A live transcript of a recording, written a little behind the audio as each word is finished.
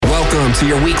Welcome to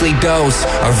your weekly dose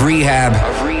of rehab.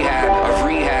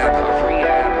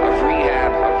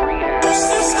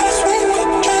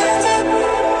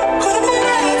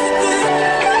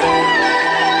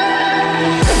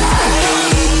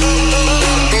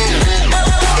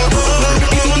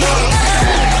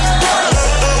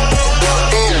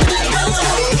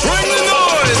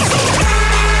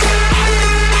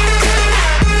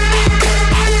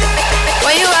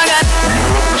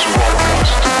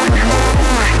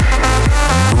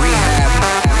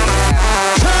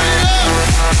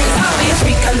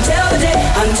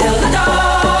 Until the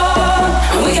dawn,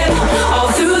 and we can all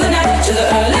through the night to the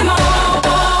early morn.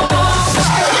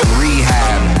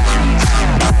 Rehab.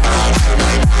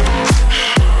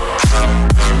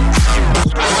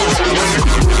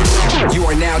 You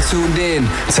are now tuned in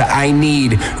to I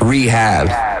Need Rehab.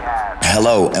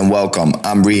 Hello and welcome.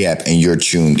 I'm Rehab and you're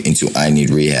tuned into I Need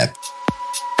Rehab.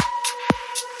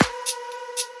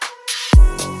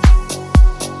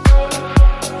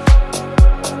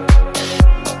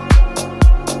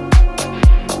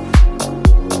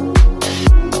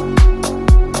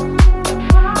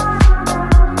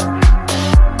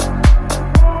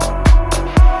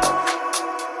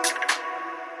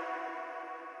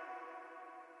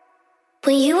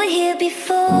 When you were here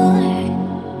before,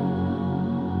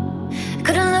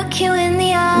 couldn't look you in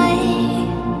the eye.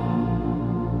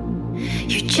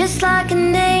 You're just like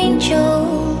an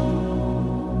angel.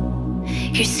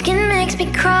 Your skin makes me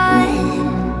cry.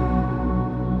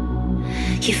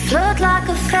 You float like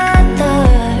a feather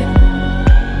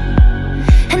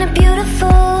in a beautiful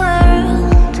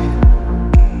world.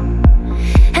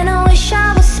 And I wish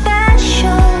I was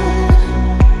special.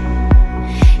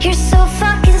 You're so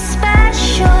fucking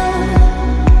special,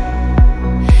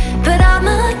 but I'm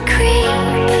a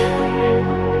creep.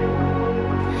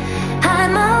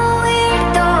 I'm a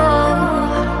weirdo.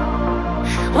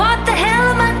 What the hell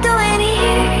am I doing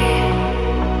here?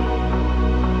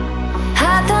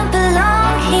 I don't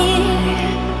belong here,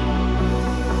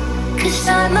 'cause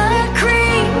I'm a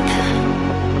creep.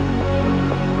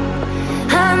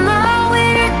 I'm a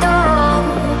weirdo.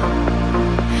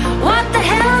 What the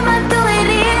hell am I doing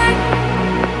here?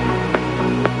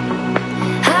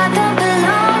 I don't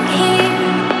belong here,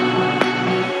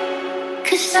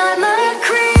 'cause I'm a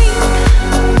creep.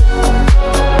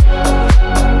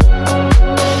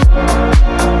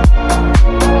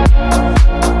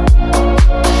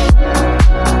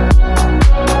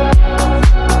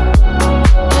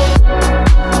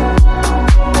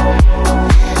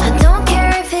 I don't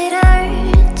care if it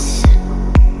hurts.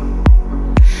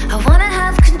 I wanna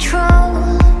have control.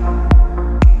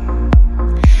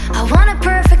 I want a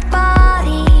perfect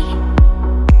body.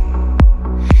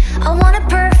 I want a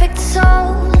perfect soul.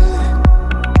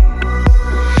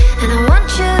 And I want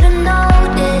you to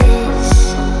notice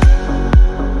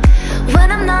when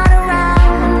I'm not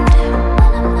around.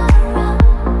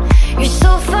 You're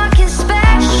so fucking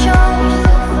special.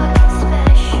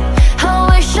 I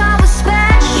wish I was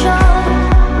special,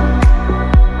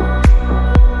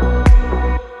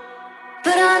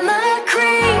 but I'm a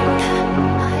creep.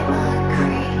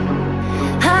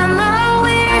 I'm a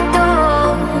weirdo.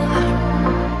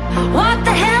 What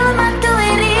the hell am I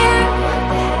doing here?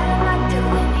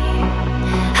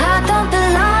 I don't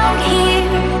belong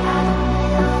here,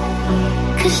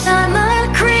 'cause I'm a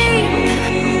creep.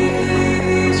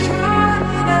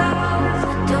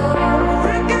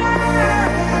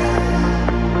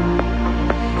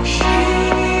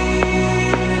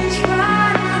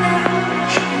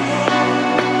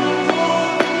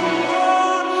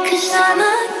 Cause I'm a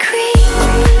creep.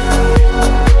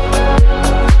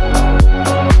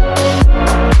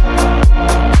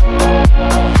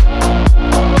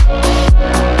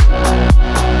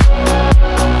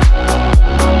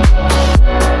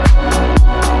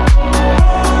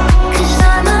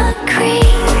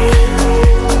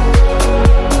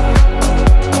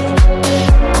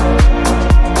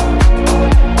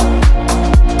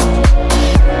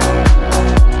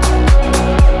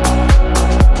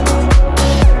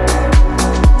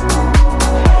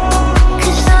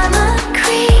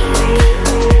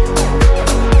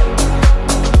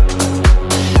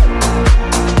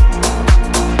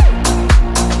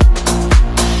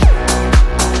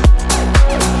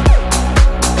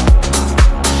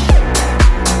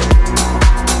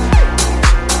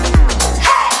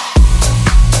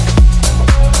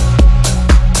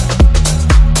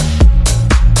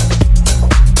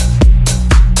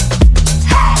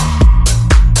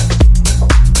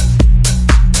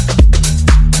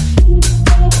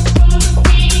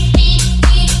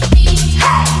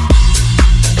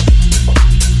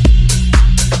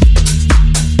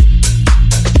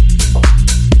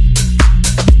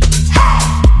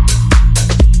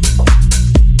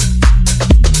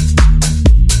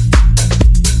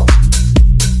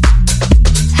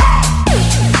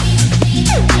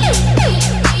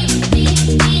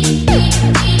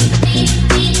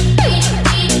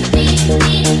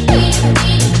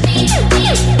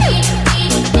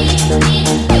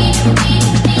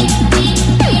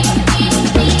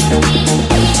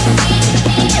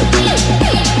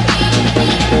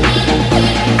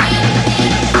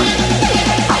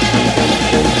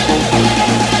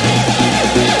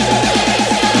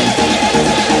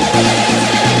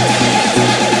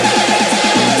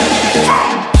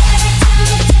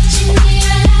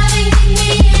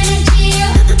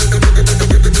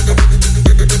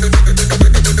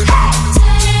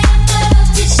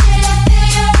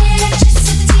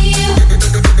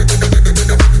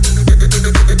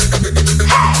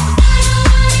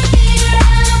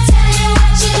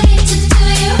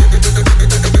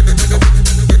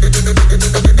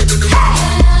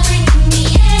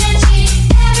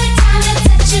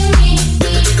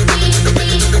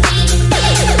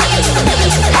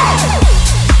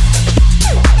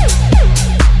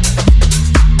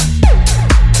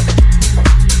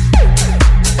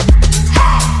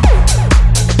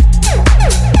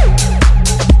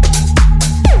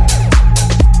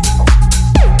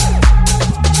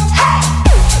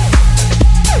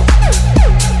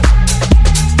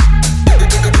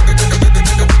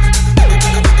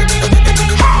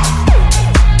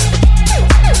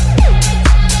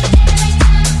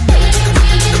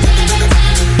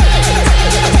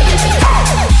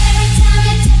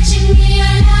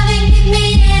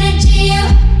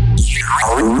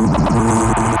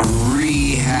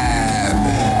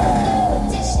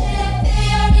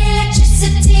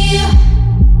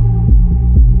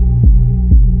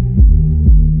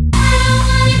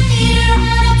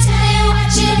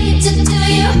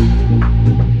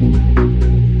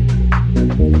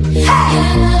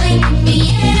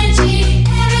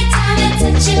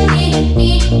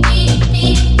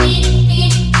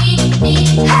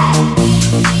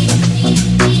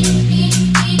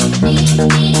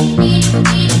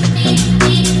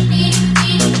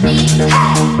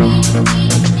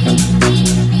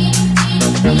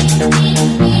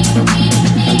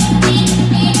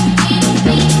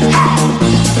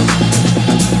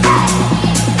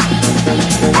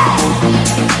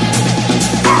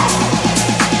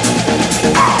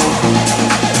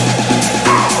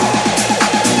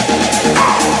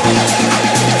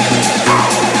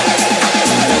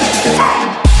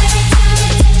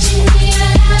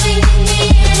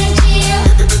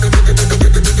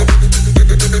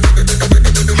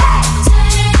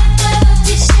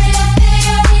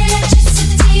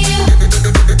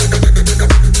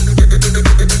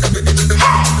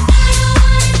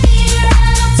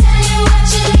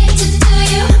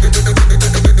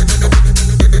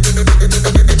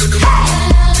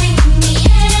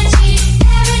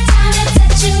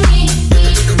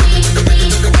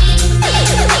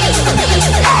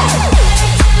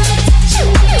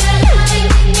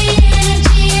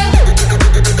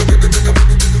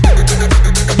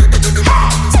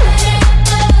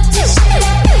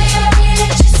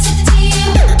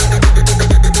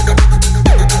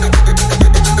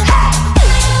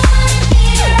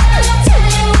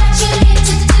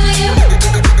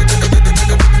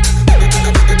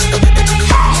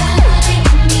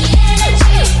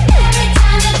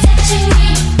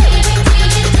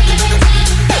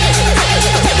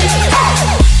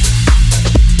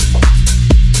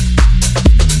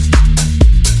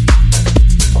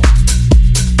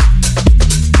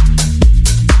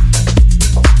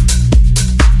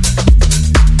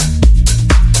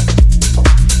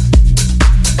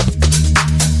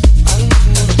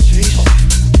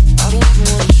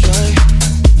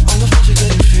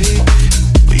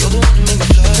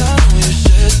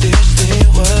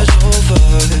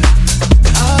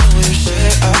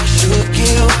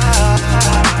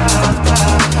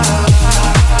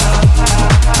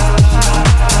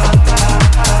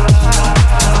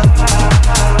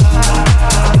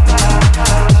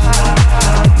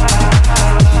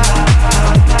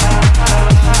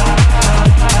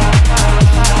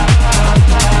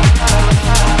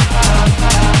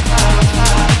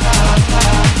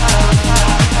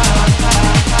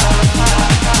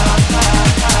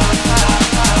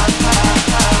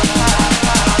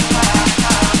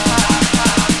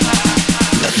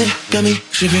 got me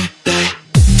tripping.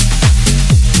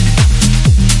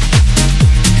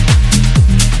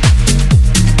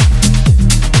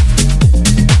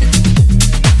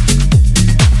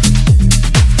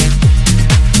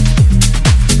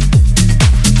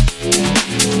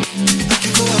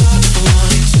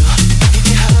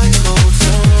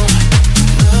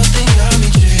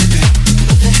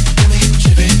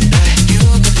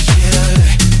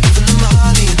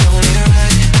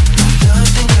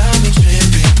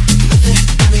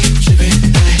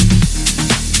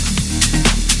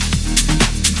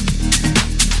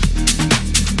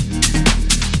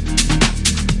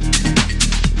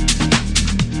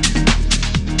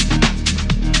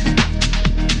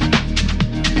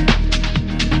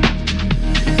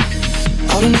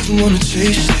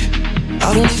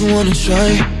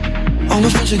 Try. All my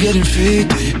friends are getting faded,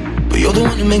 but you're the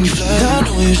one that made me fly. I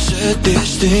know you said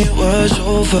this thing was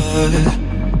over.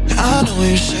 I know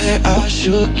you said I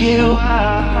should get wild.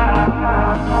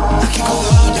 I could go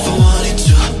out if I wanted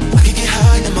to. I could get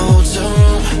high in my hotel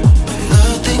room, but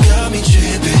nothing got me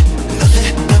tripping.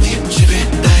 Nothing got me tripping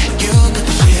like you got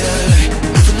the shit I like.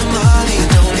 Even the money you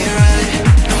don't need right.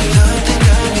 No, nothing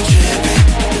got me tripping.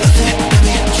 Nothing got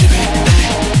me tripping like.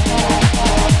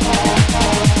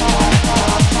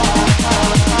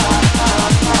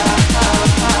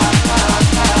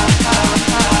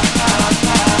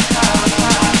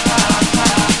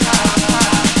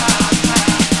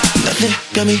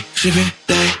 Got me tripping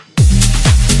like.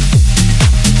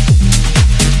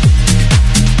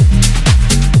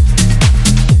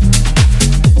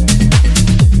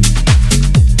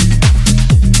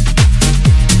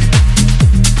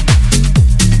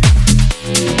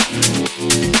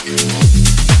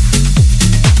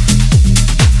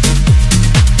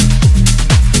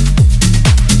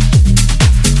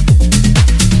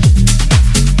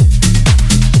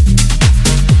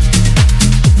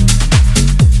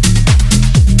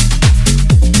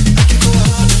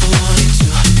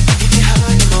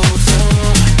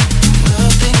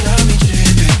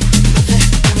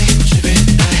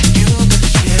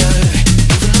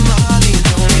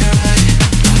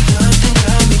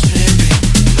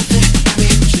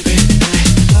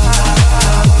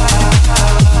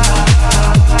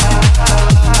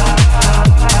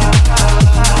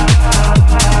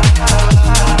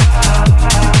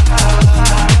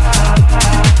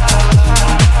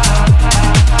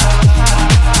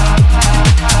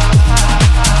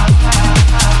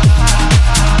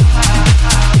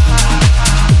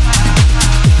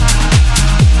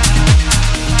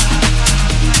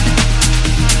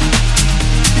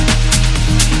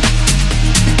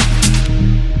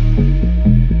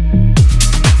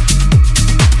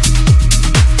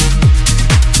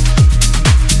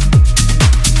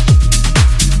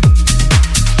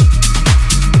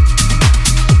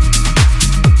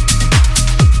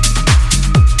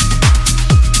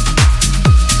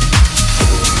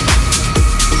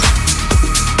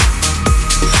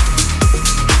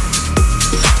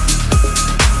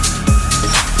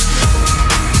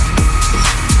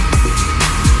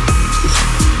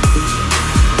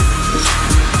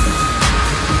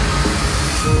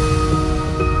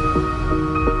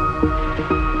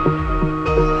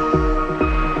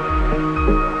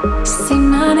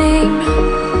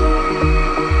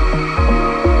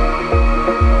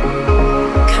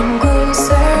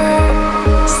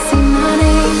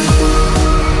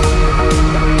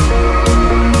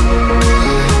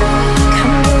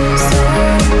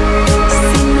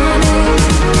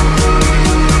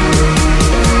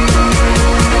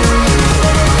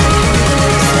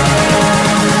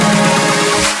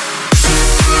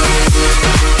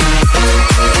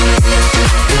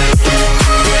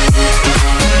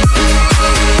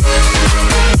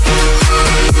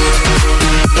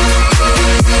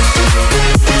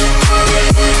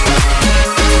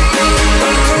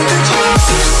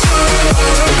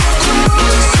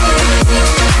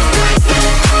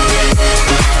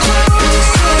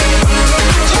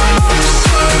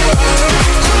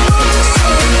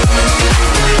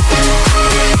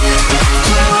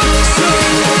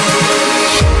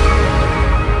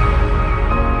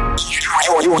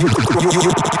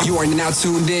 You're now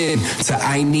tuned in to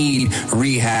I Need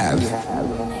Rehab.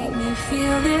 Make me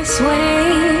feel this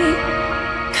way.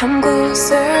 Come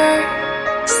closer,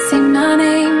 say my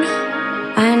name.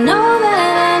 I know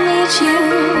that I need you.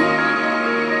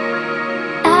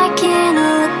 I can't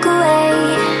look away.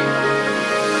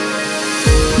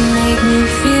 Make me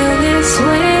feel this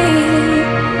way.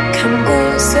 Come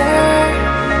closer,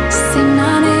 say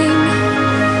my name.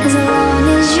 As long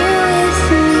as you're with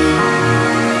me,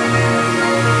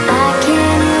 I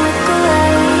can't look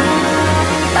away.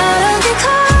 I don't get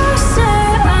closer,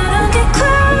 I don't get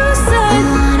closer. I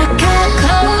wanna get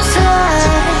closer.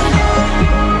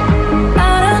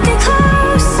 I don't get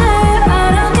closer, I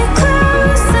don't get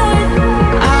closer.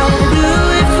 I'll do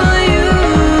it for you.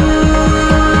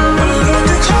 I don't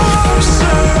get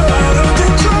closer, I don't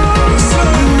get closer.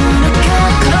 I wanna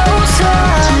get closer.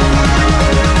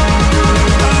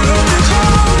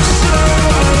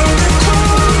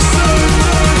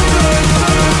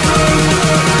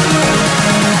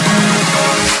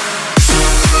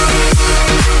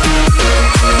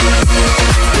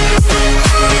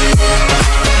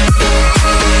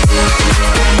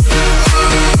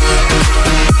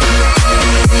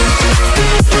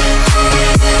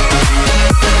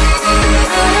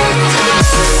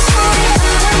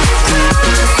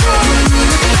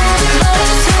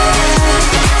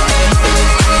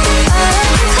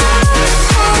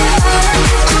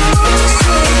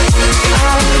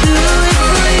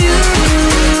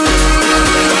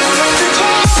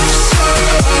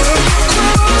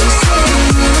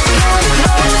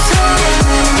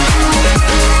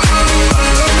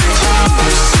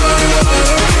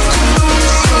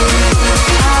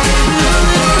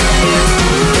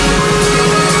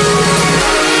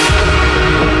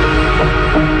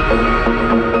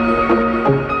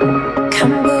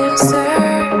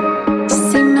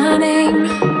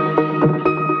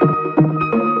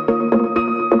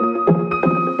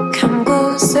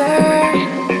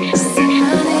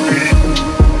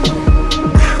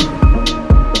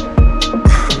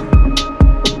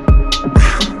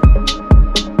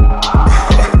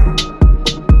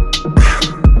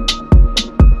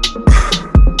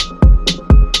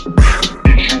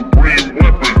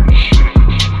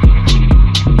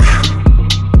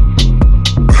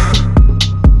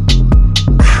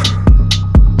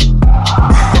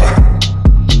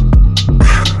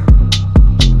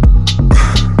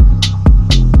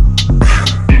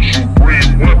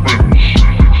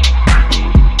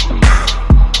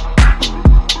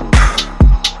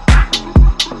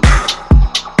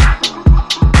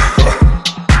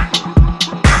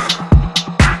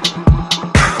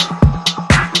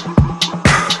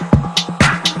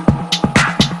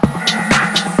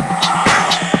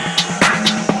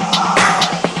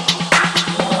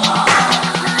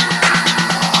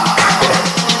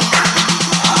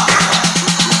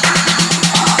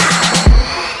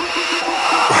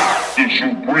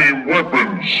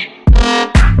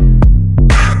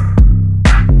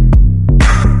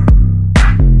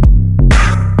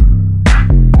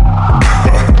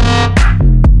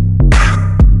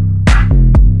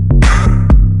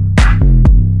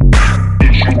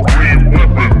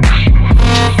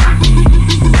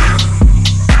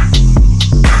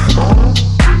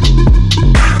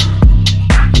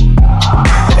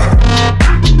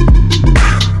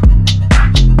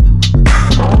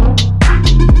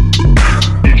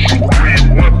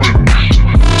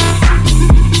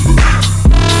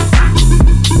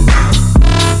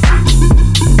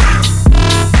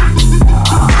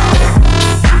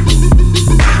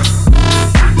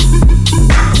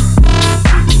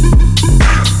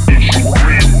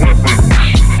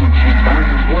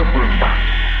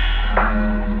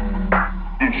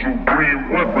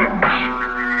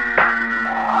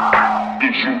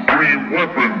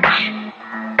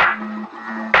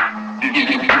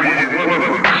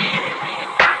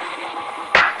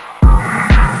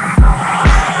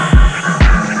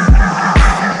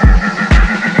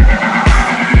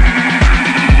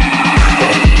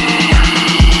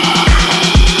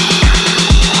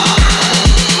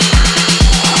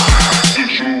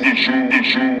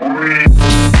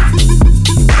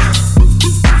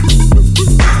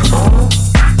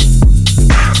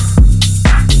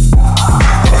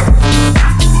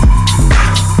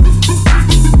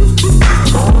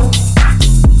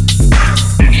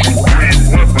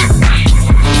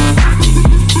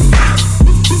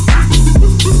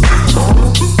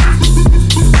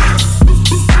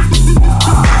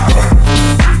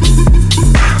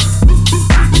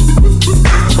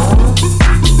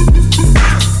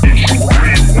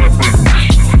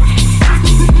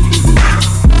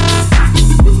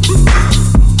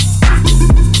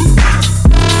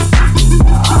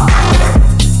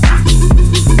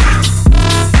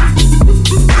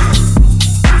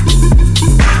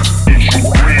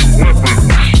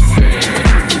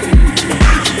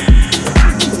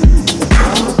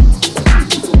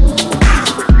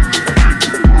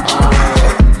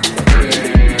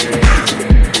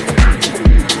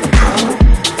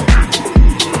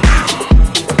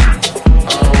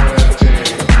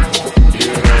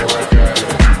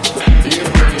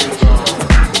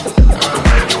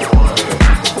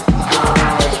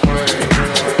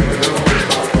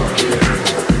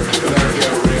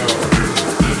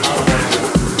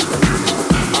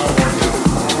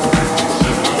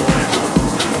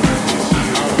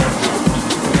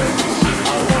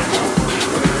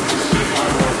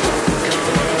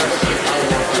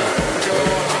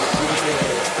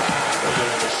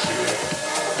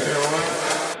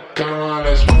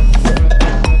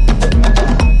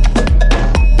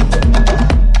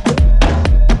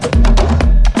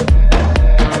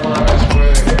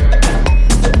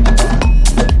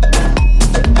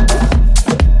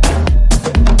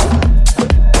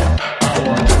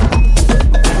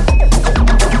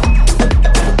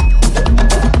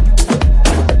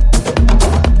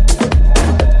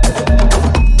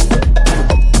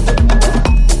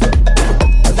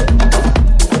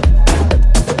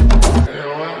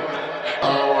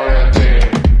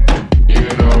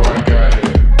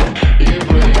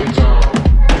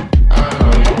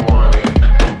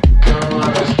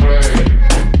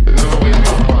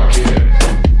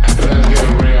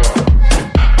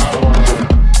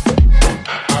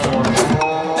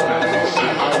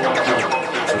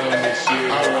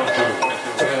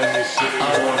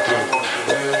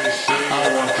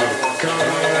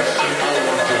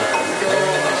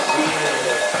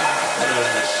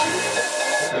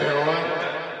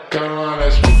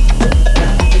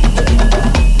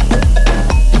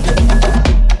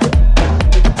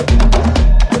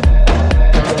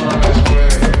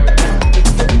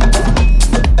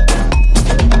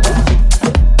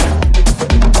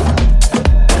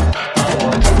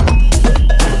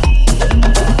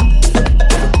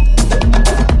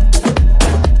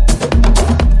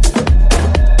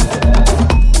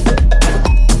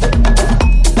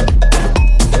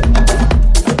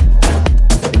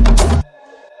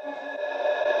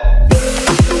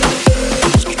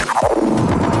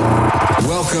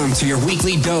 To your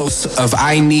weekly dose of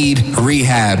I Need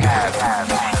Rehab. 1,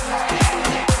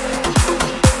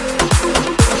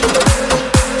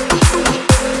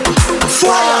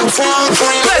 2,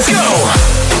 3, let's go!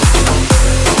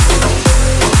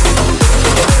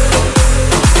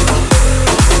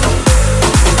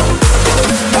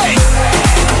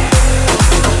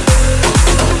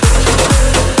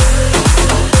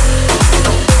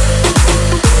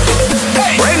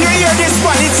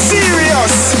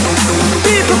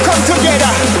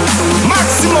 Together,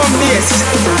 maximum bass.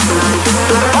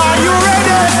 Are you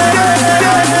ready?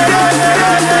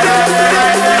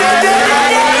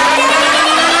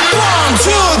 1,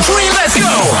 2, 3, let's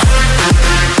go!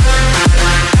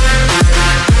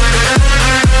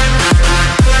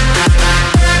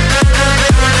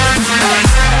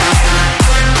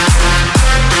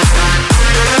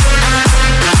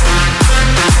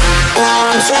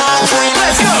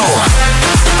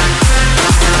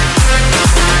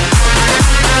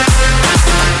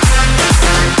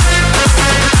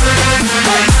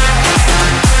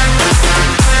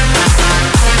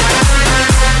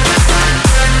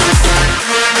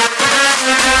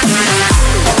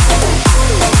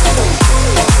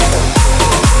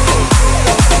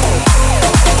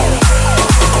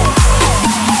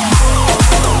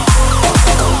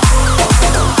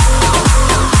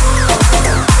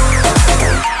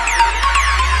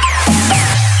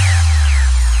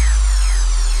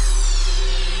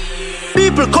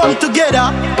 Come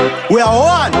together, we are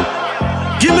one.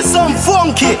 Give me some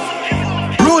funky.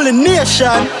 Ruling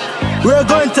nation, we're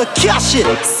going to cash it,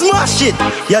 smash it.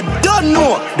 You don't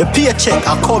know the paycheck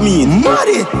are coming.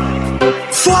 Muddy,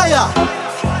 fire.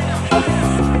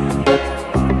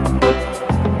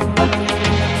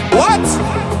 What?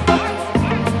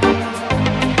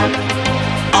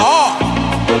 Oh,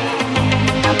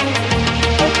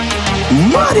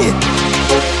 muddy,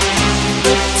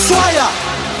 fire.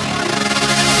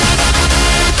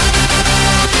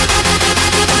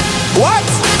 What?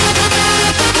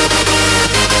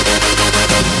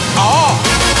 Oh,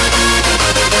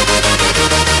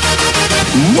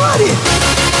 muddy.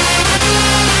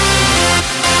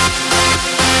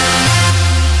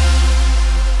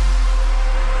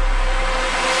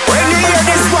 When you hear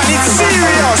this one, it's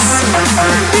serious.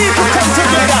 People come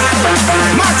together,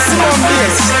 maximum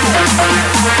bass.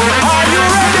 Are you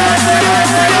ready?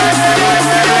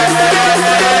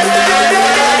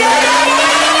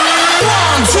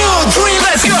 1, 2, 3,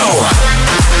 let's go!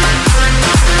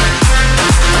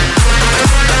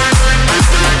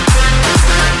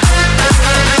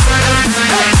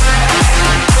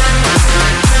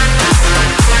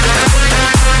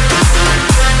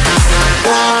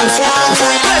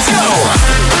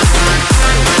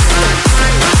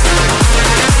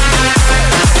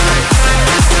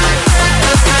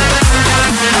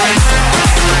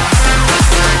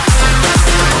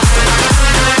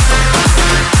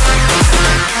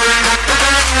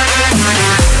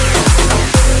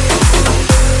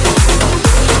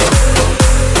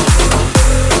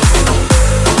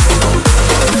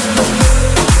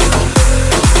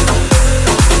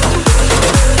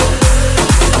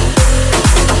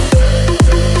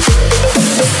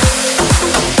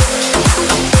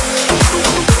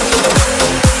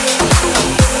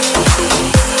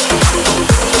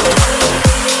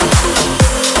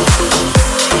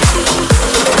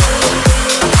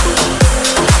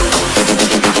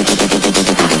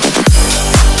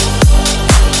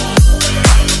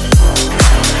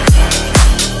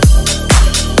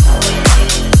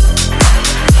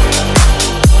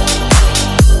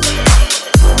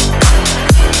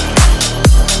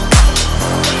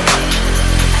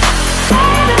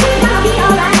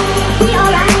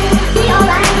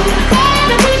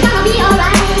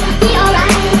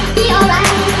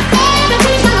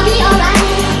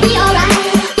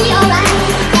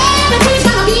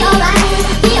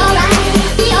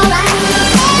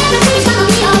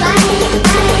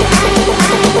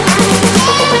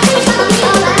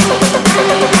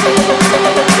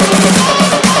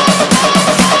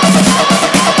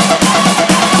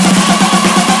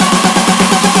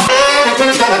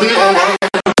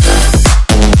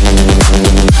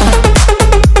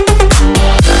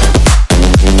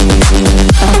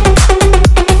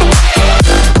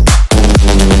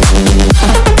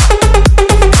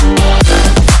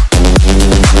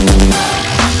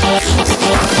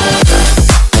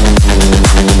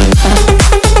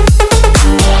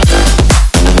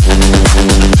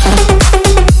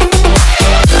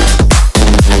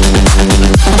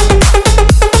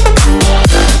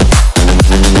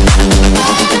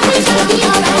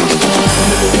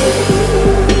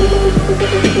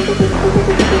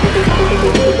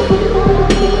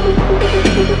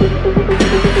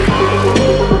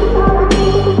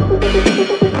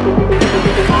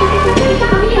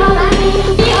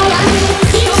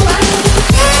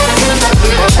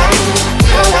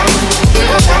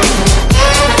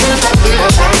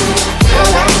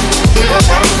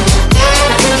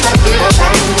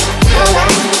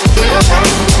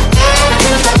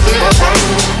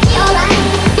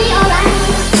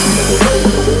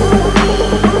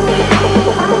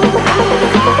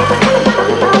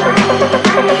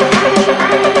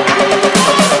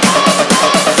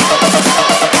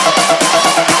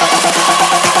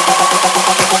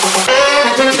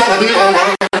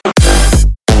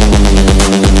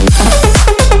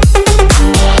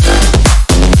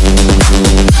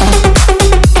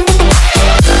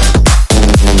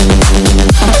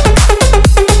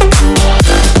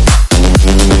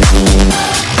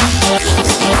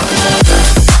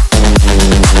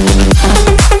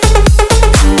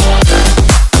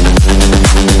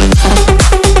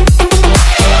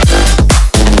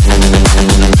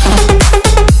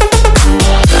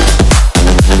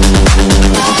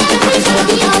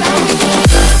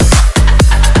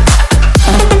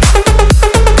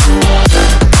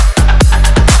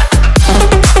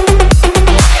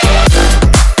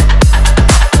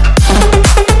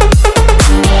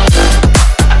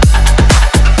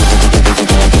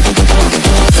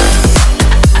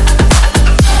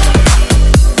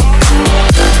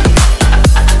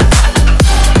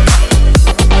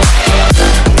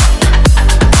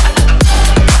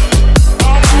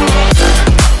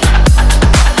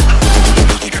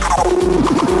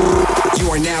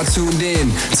 Tuned in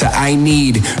to I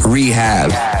Need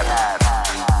Rehab.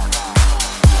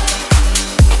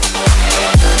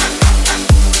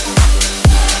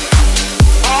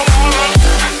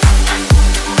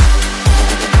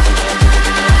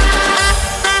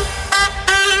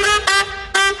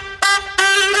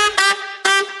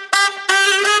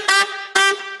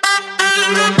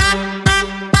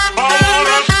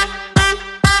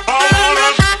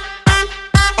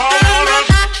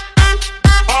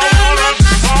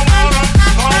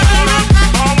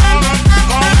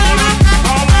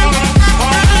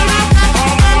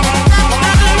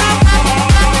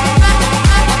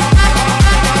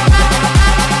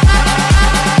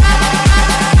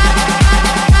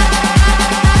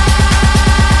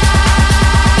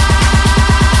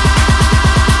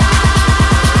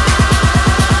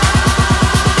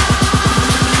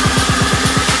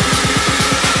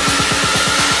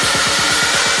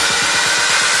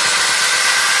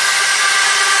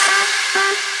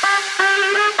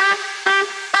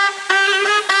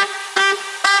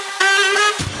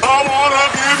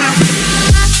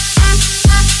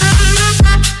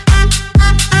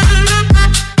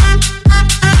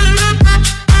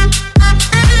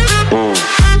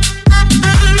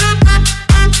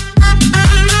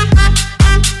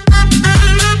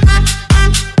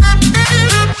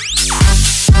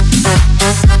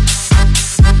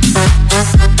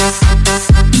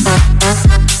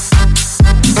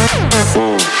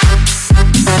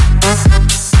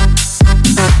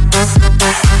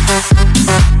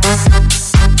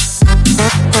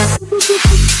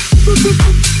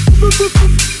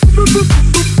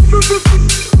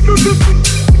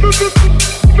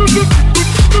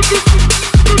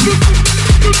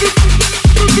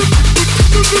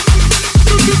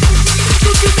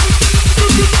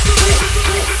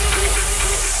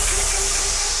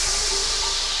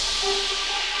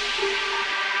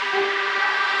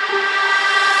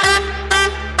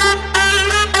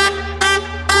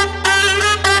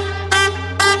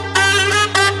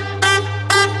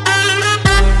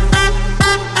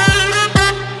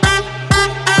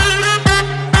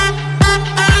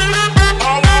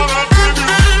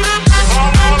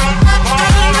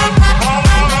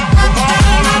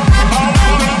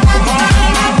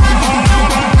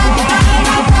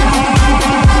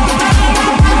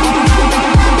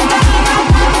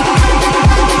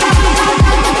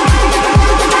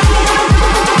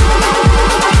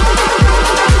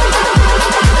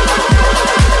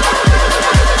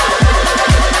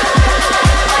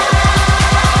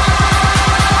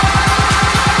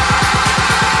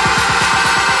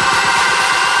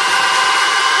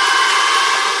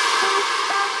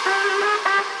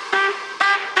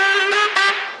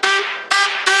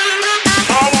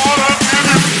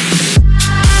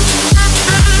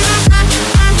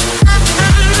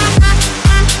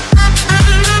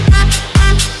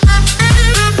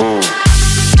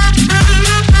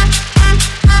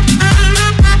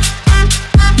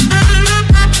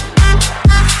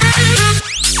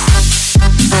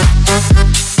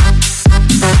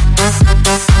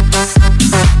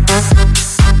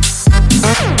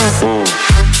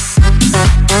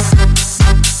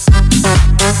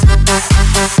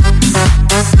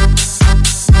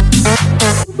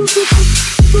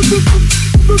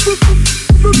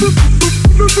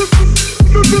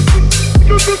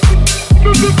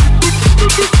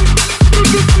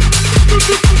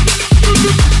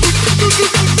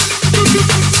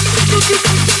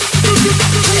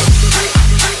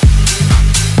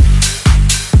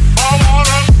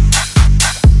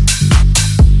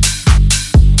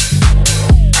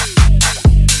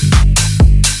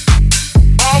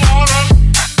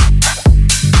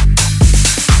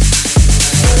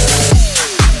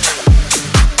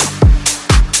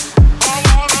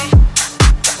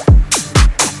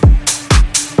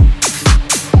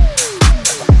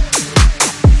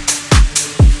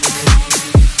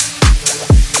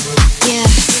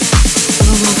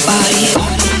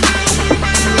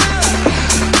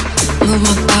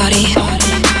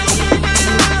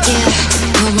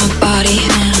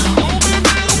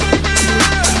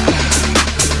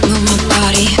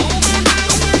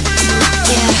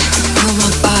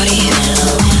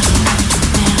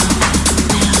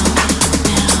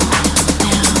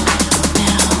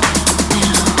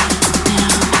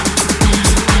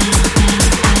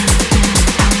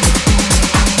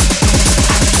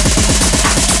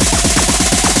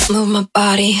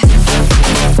 body.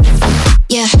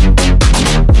 Yeah.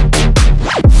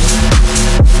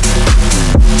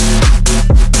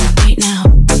 Right now.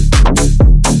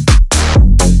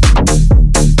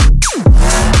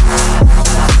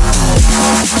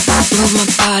 Move my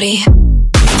body.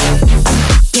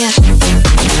 Yeah.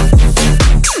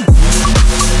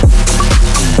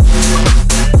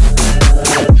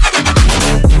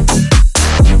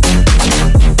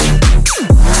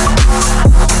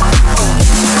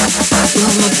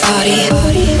 Move my body.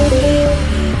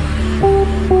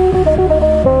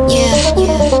 Yeah.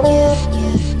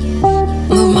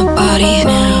 Move my body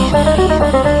now.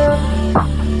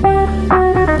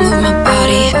 Move my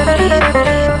body.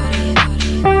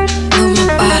 Move my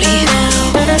body now.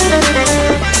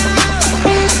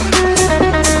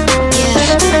 Yeah.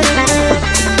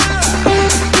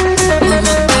 Move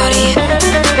my body.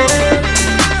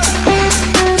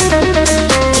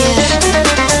 Yeah.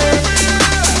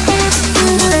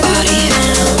 Move my body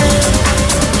now.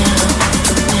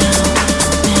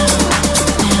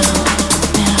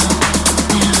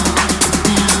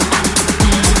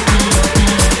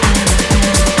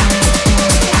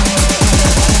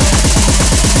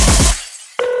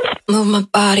 Move my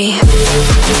body.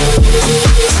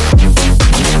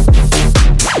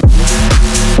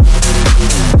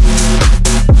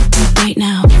 Right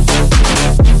now.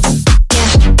 Yeah.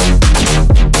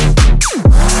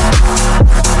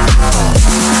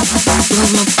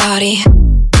 Move my body.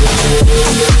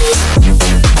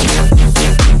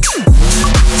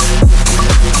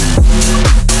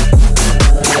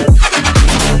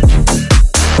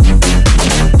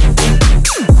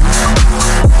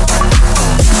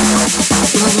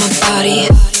 Move my body.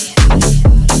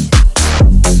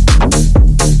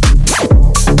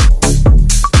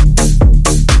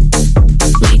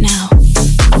 Right now.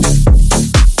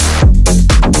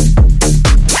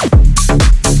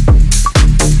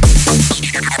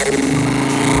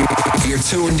 You're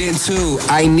tuned into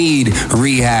I Need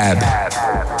Rehab.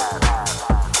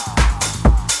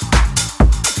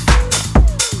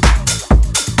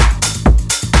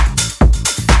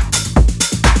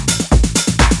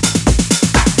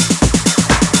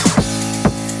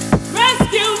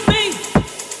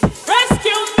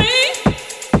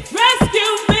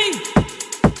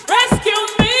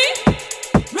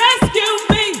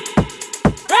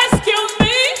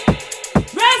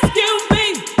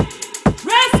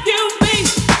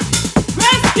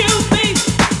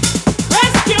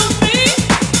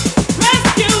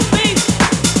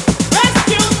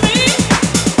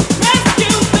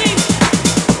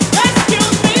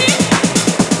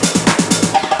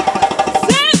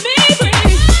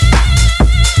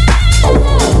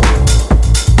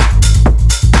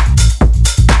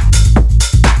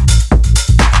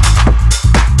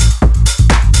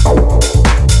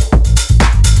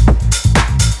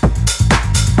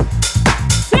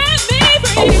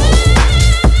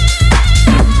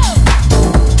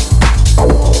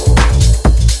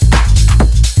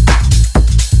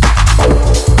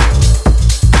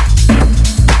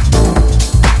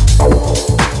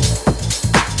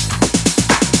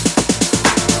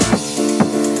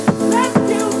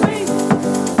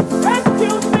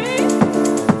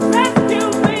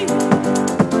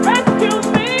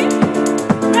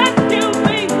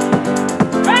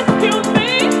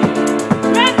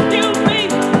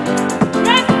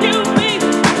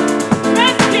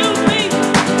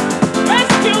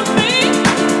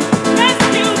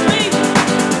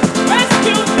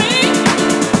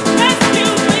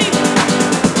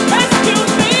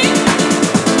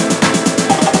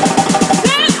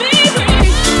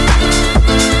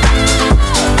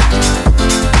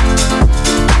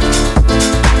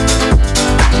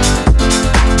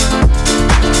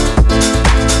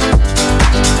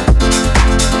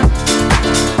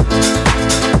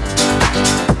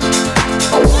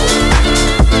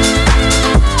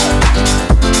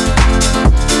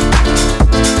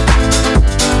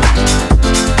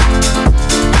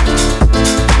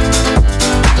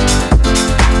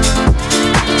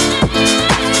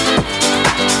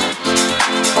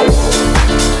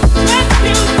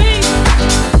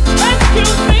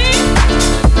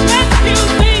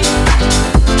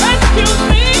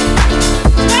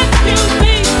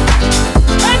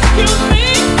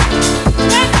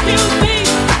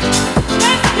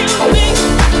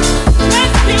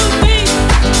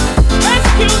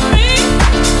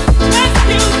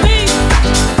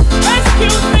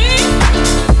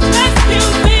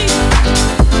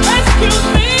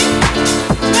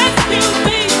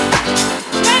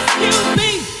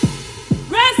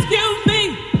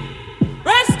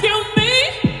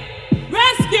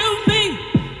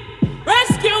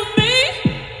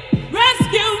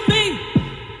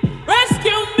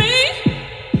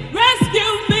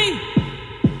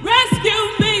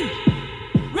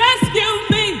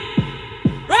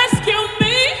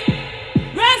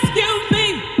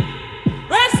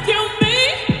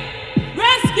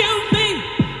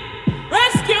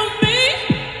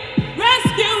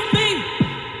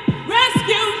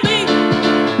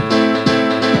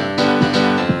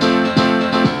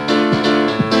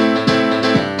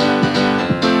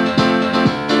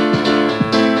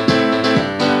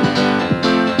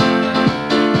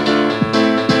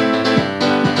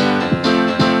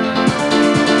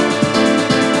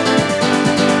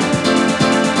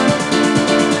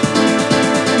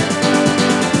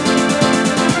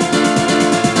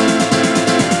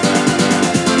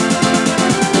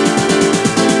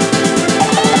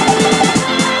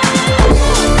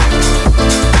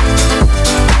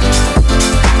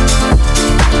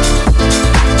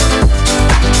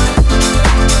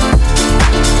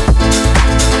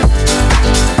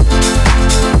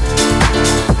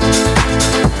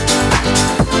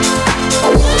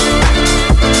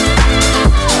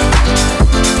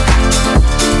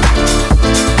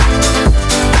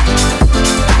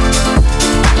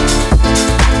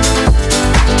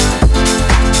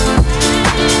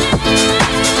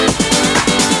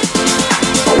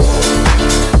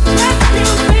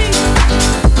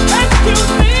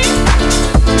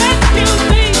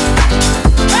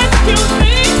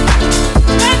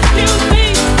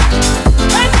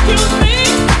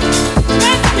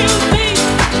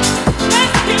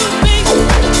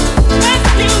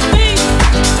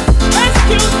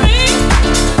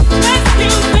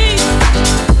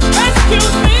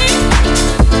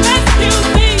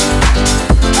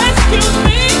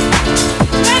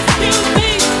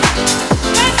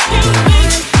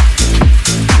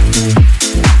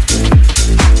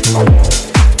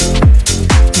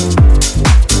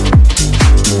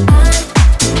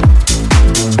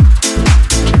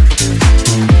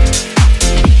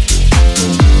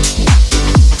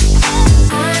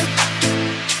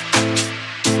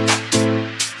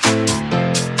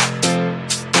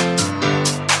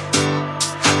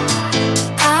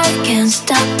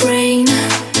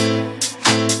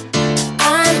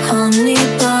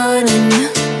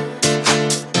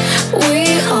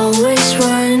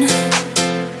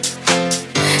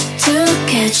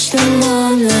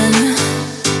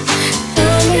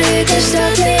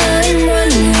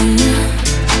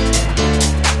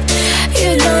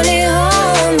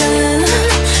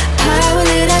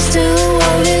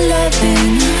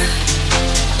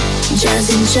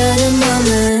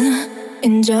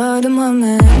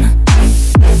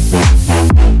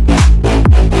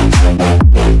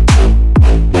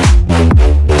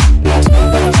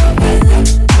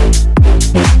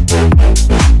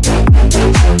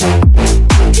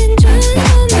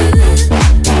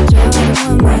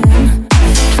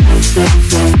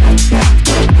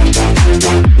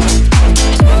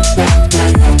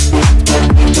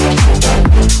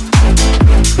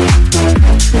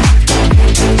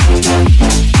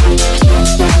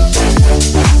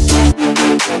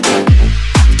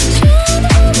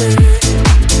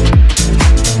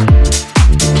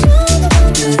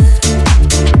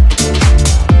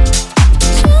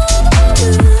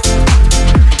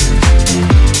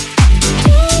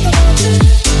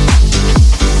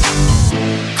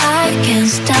 can't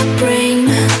stop rain.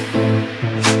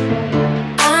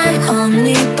 I'm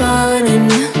only burning.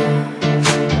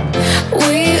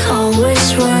 We always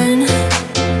run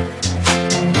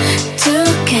to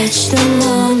catch the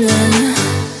moment.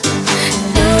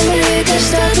 Nobody can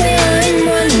stop me, I'm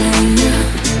running.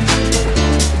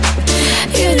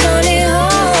 You don't need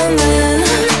home, man.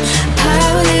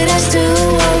 How did I do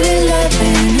what we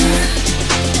loving?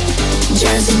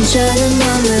 Just enjoy the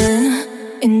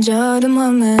moment. Enjoy the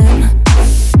moment.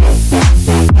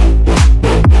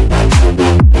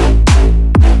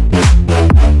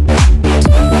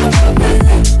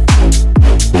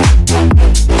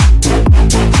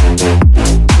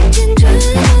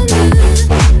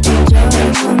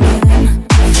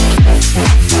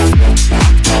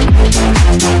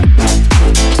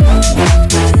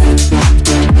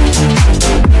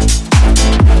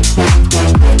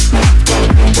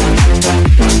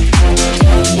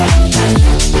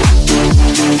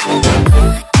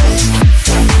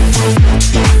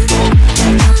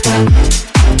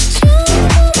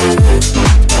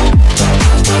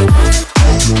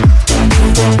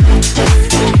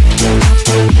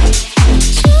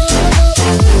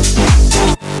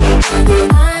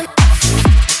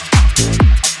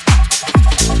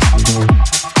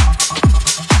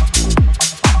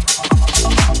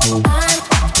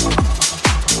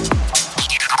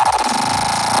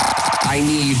 I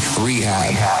need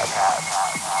rehab.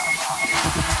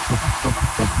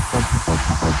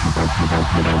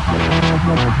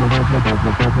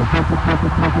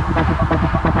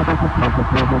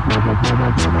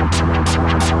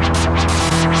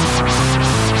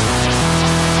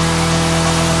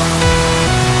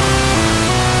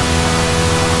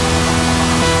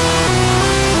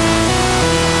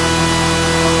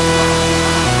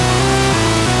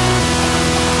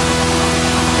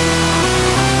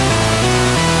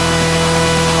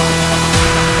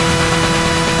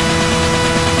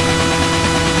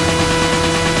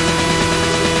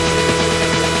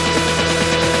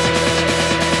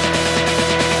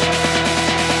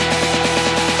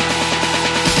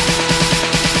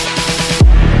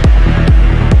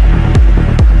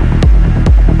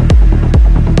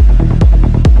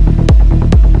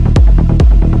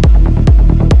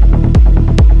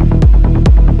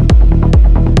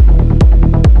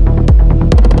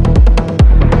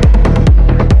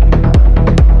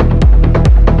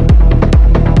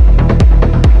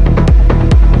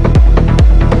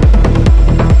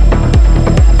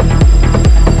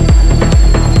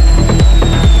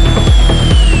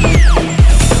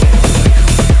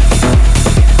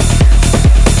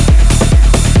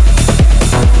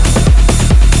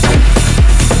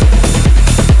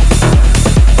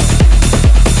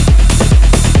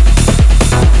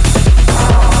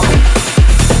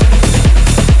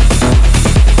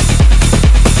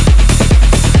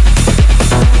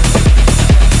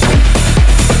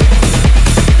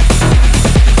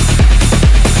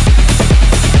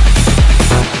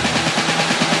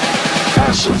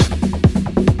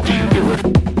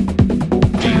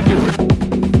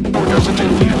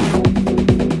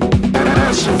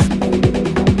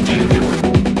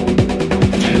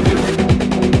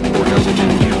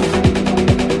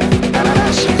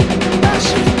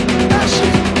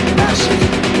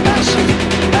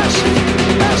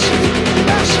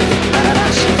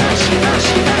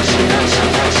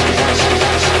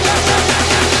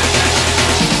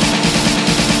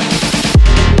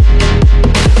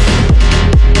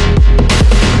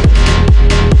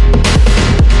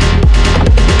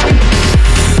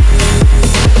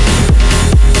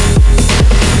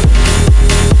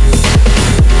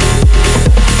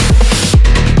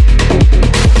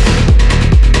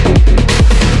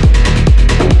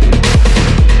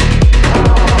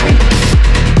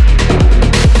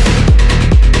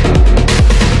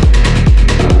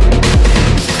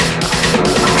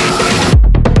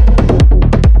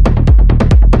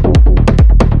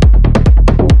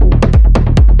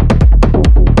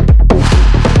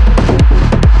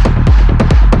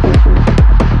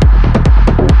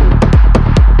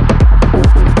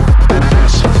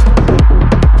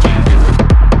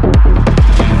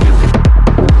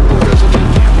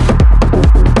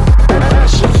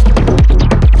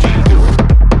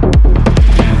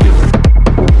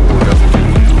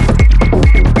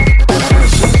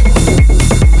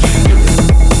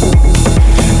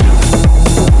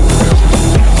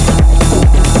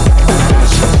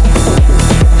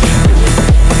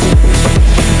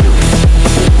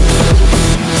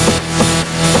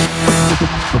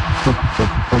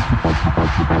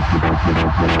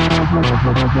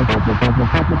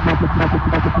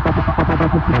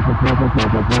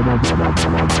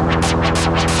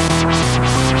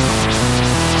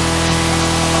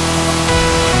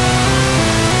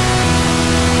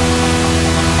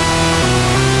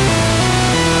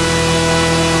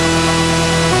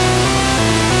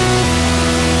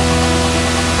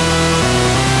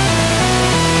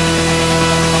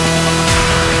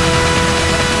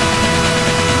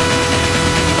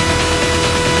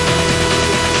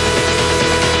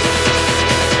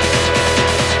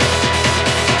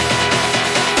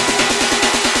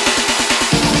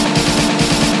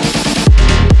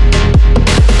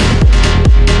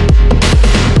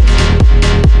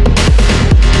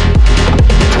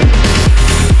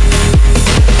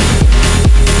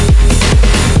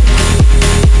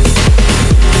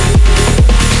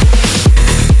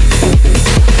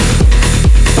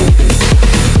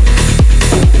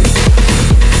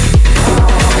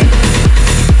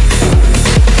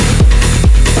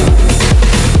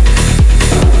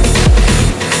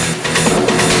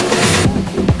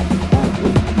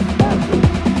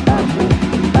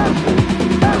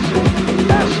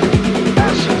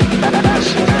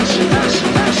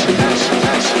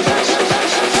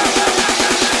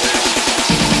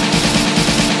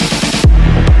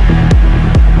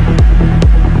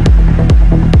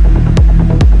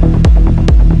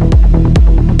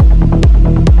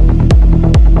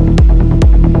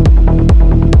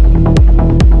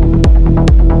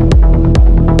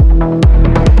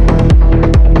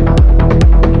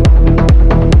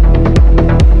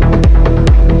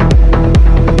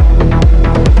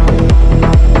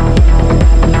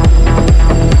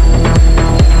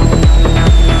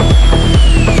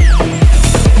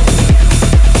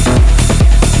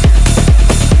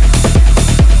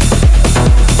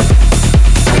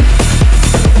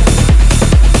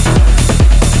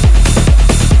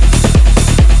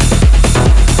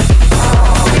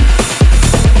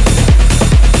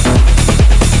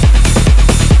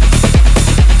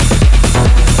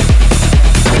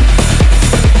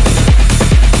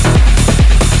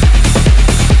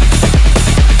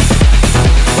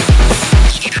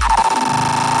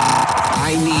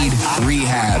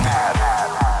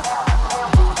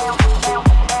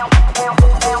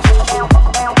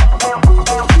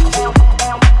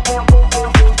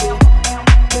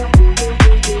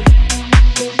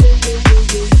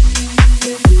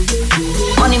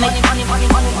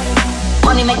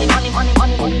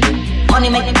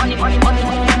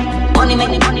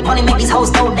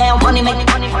 down. Money make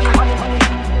money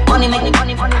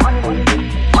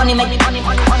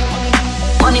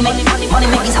make money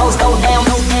make these hoes go down,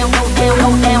 go down, go down, go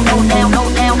down, go down, go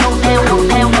down, go down, go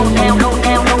down, go down, go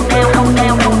down, go down, go down, go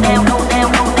down, go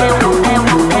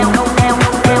down, go down,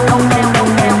 go down, go down, go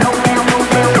down,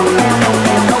 go down, go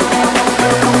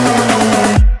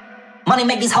down. Money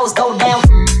make these hoes go down.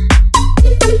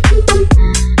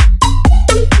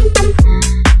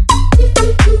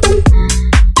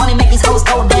 Money make these hoes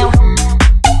go down.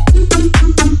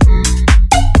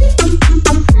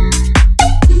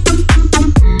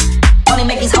 Money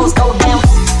make these hoes go down.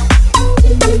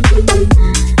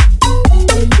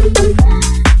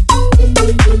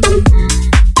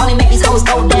 Money make these hoes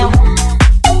go down.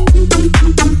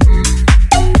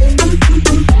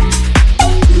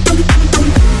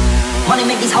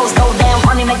 Money make these hoes go down.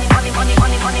 Money make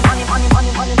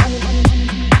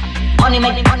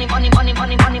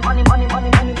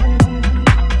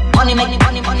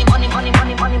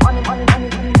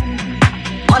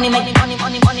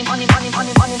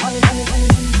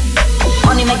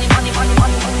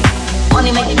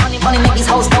money make these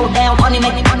hoes go down. Money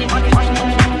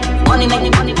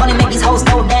make these hoes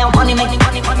go down.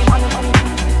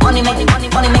 Money make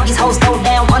these hoes go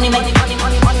down. Money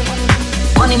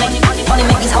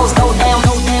make these hoes go down.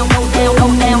 Go down, go down, go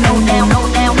down,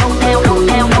 go down, go down, go down,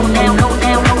 go down, go down, go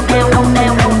down,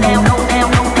 go down, go down, go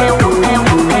down, go down, go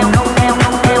down, go down,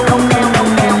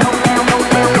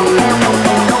 go down, go down, go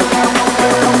down,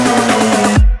 go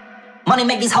down. Money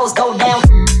make these hoes go down.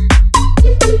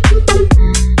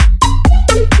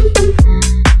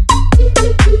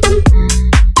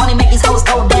 Money make these hoes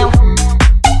go down.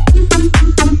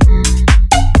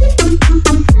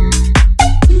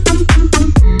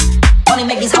 Money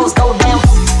make these hoes go down.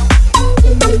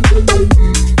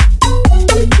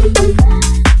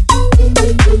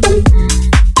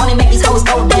 Money make these hoes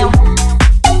go down.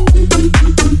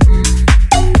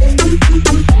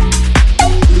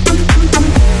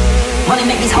 Money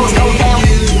make these hoes go down.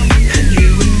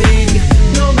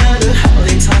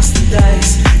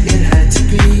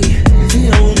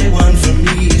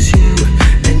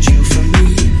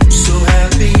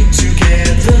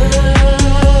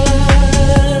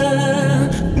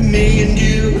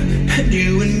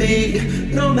 You and me,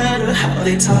 no matter how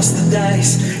they toss the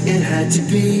dice, it had to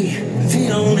be.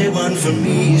 The only one for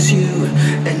me is you,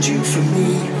 and you for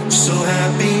me. So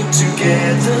happy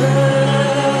together.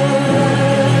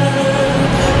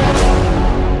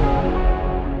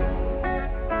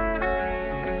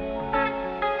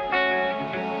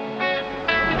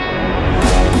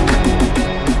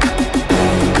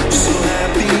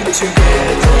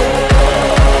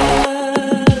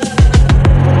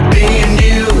 Me and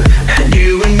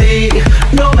you and me,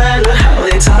 no matter how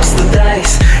they toss the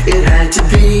dice, it had to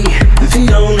be.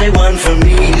 The only one for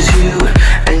me is you,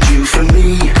 and you for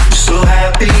me. So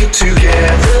happy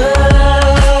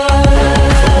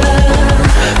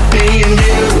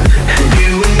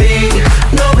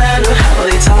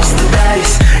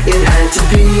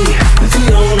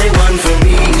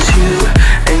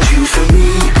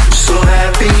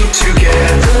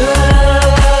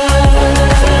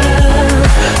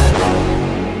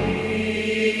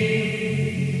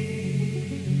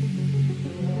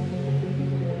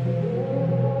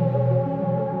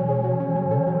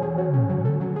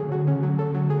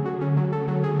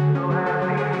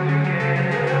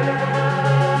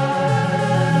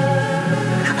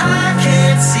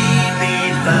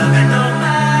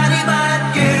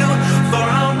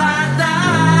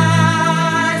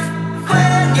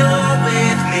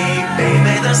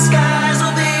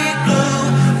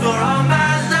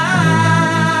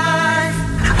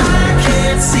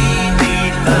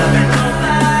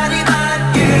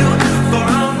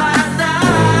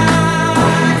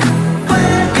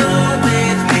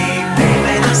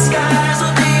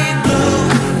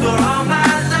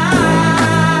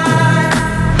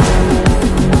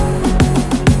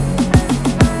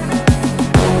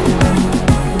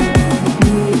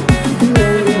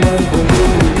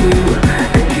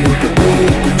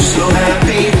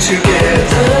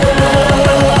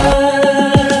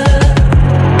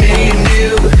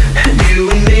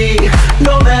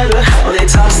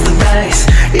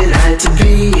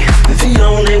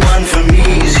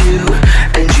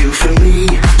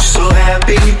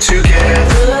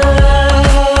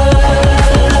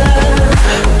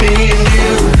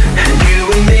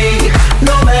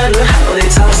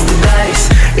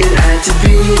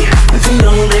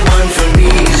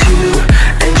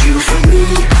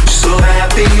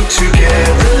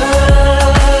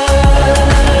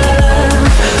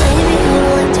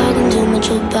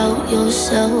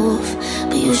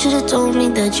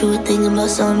you were thinking about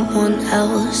someone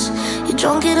else. You're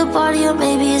drunk at a party, or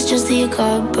maybe it's just that your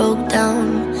car broke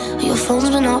down. Your phone's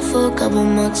been off for a couple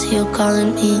months, you're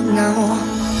calling me now.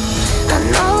 I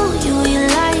know you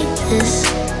like this.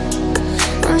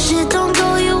 When shit don't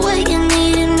go your way, you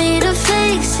needed me to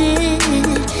fix it.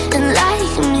 And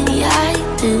like me, I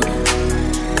did.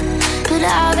 But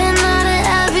I've been out of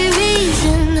every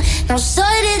reason. Now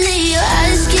suddenly you're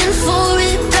asking for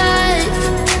it back.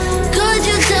 Could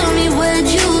you tell me where'd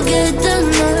you get the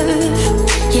nerve?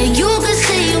 Yeah, you could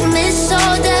say you miss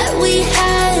all that we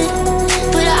had,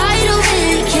 but I don't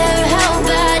really care how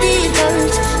bad it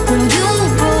hurts when you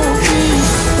broke me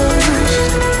first.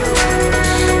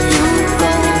 You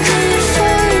broke me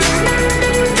first.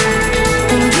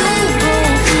 When you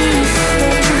broke me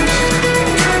first.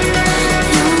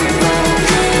 You broke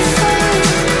me first.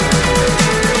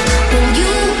 When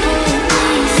you broke me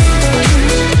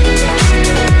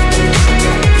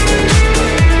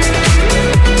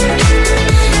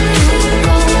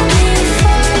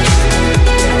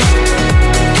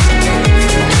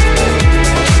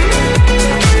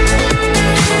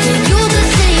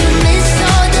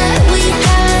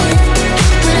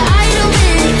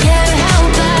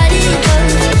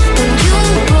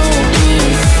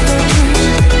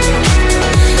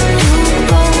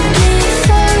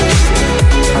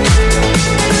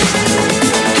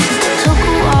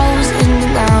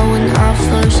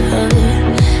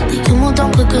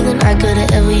quicker than I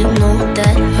could've ever, you know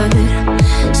that hurt.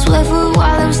 Swear for a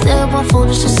while I was there on my phone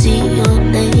just to see your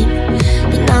name.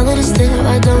 But now that it's there,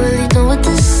 I don't really know what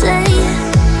to say.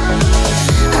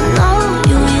 I know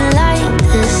you like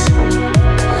this.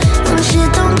 When shit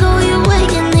don't go your way,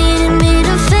 you needed me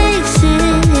to fix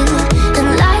it. And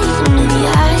like me,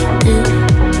 I did.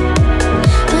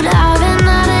 But I've been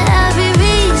out of every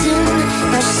reason.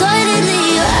 Now suddenly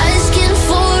you're asking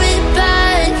for it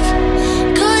back.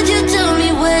 Could you tell me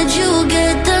where'd you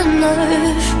get the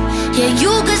nerve? Yeah,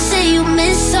 you could say you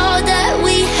miss all that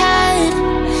we had,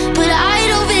 but I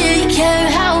don't really care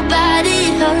how bad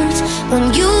it hurts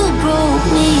when you broke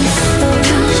me first.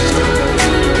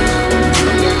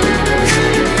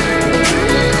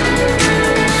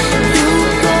 You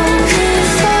broke me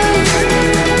first.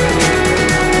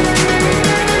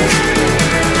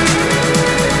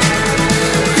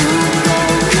 You broke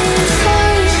me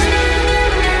first.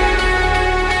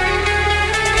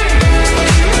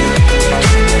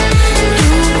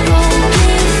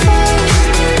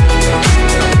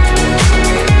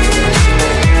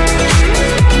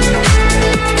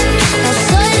 Now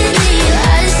suddenly you're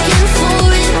asking for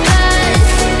it back.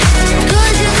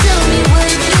 Could you tell me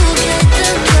where'd you get the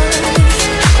nerve?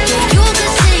 Yeah, you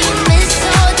could say you miss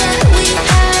all that we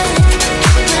had,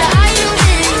 but I don't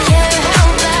really care how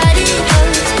bad it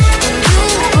hurts when you broke me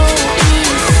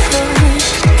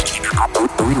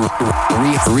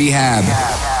first. Rehab.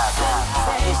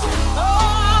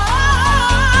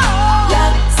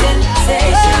 Love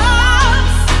sensation.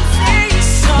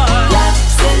 Love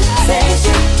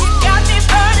sensation. Got me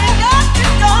burning up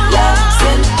and going. Love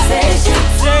sensation.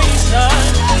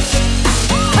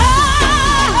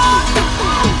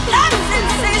 Love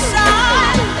sensation.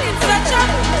 It's such a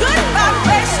good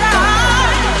vibration.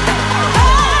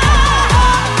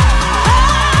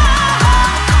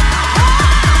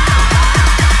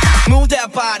 Move that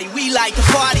body, we like to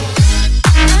party.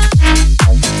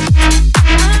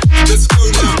 Let's go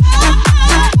now.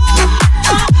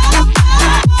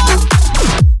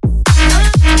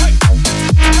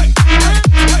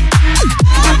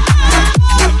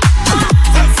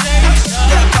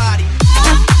 That body.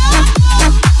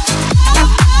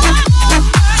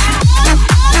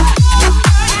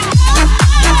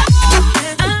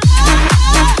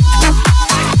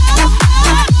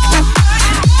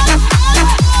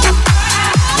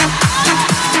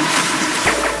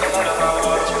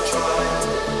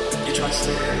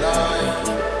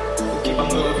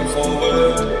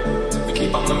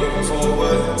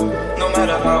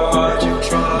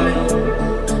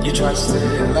 try to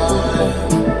stay alive.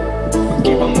 We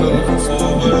keep on moving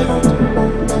forward.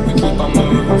 We keep on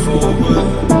moving forward.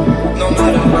 No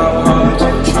matter how hard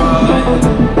you try,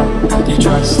 you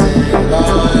try to stay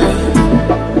alive.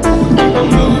 We keep on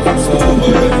moving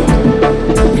forward.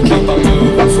 We keep on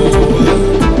moving forward.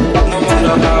 No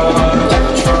matter how hard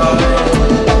you try,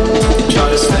 you try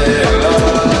to stay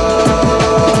alive.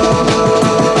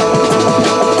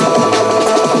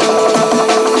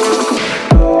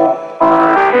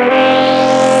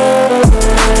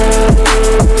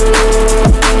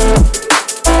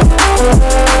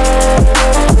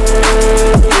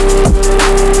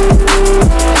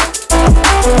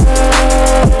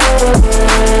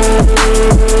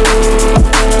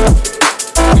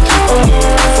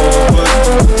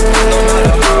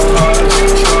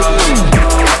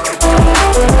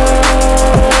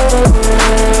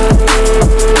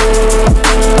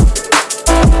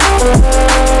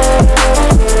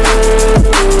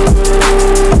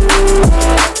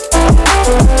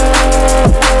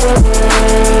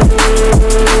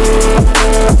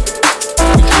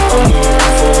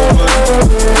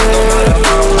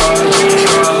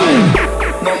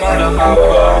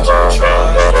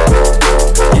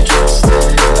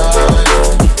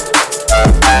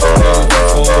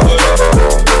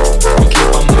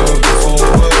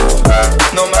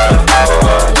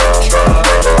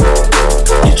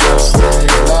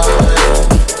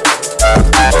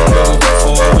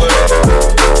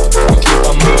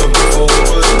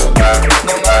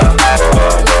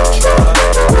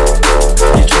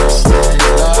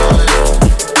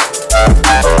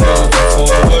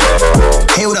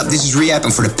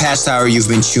 and for the past hour, you've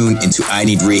been tuned into I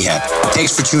Need Rehab.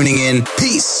 Thanks for tuning in.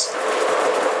 Peace.